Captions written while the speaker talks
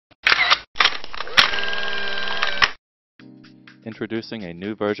Introducing a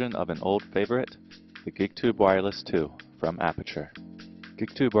new version of an old favorite, the Gigtube Wireless 2 from Aperture.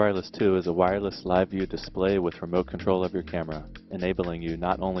 Gigtube Wireless 2 is a wireless live view display with remote control of your camera, enabling you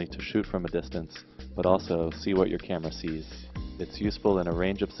not only to shoot from a distance, but also see what your camera sees. It's useful in a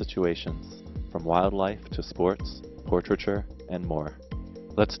range of situations, from wildlife to sports, portraiture, and more.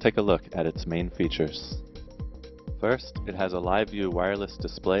 Let's take a look at its main features. First, it has a live view wireless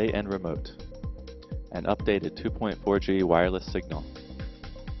display and remote. An updated 2.4G wireless signal.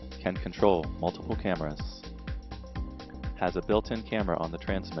 Can control multiple cameras. Has a built-in camera on the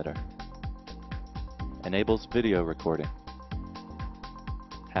transmitter. Enables video recording.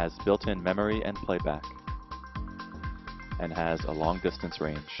 Has built-in memory and playback. And has a long-distance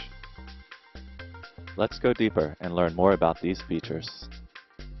range. Let's go deeper and learn more about these features.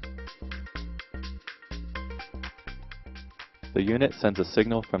 The unit sends a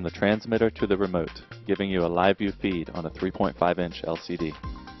signal from the transmitter to the remote, giving you a live view feed on a 3.5-inch LCD.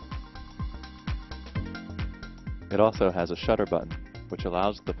 It also has a shutter button, which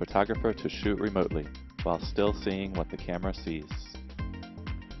allows the photographer to shoot remotely, while still seeing what the camera sees.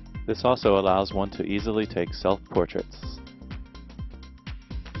 This also allows one to easily take self-portraits.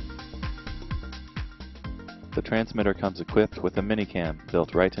 The transmitter comes equipped with a mini-cam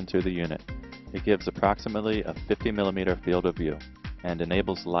built right into the unit. It gives approximately a 50mm field of view and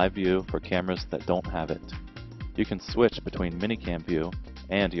enables live view for cameras that don't have it. You can switch between mini-cam view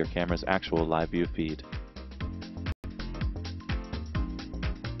and your camera's actual live view feed.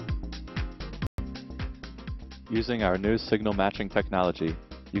 Using our new signal matching technology,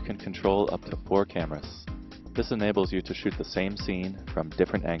 you can control up to 4 cameras. This enables you to shoot the same scene from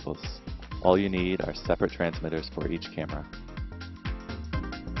different angles. All you need are separate transmitters for each camera.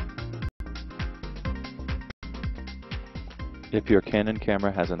 If your Canon camera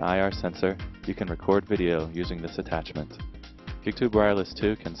has an IR sensor, you can record video using this attachment. Gigtube Wireless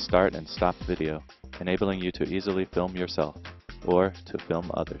 2 can start and stop video, enabling you to easily film yourself, or to film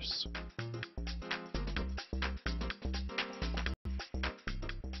others.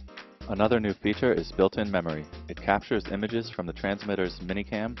 Another new feature is built-in memory. It captures images from the transmitter's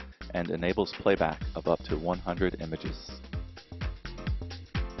minicam and enables playback of up to 100 images.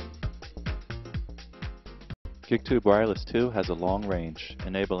 Gigtube Wireless 2 has a long range,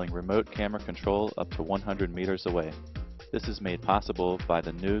 enabling remote camera control up to 100 meters away. This is made possible by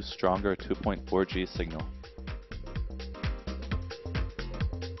the new, stronger 2.4G signal.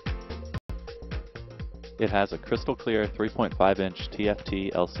 It has a crystal clear 3.5-inch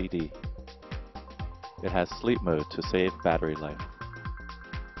TFT LCD. It has sleep mode to save battery life.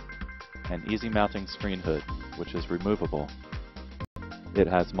 An easy mounting screen hood, which is removable. It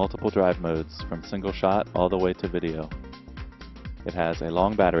has multiple drive modes, from single shot all the way to video. It has a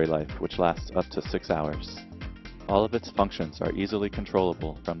long battery life, which lasts up to 6 hours. All of its functions are easily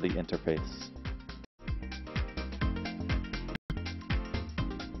controllable from the interface.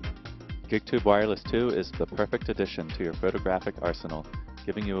 Gigtube Wireless 2 is the perfect addition to your photographic arsenal,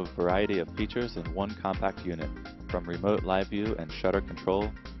 giving you a variety of features in one compact unit, from remote live view and shutter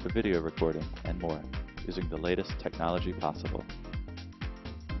control to video recording and more, using the latest technology possible.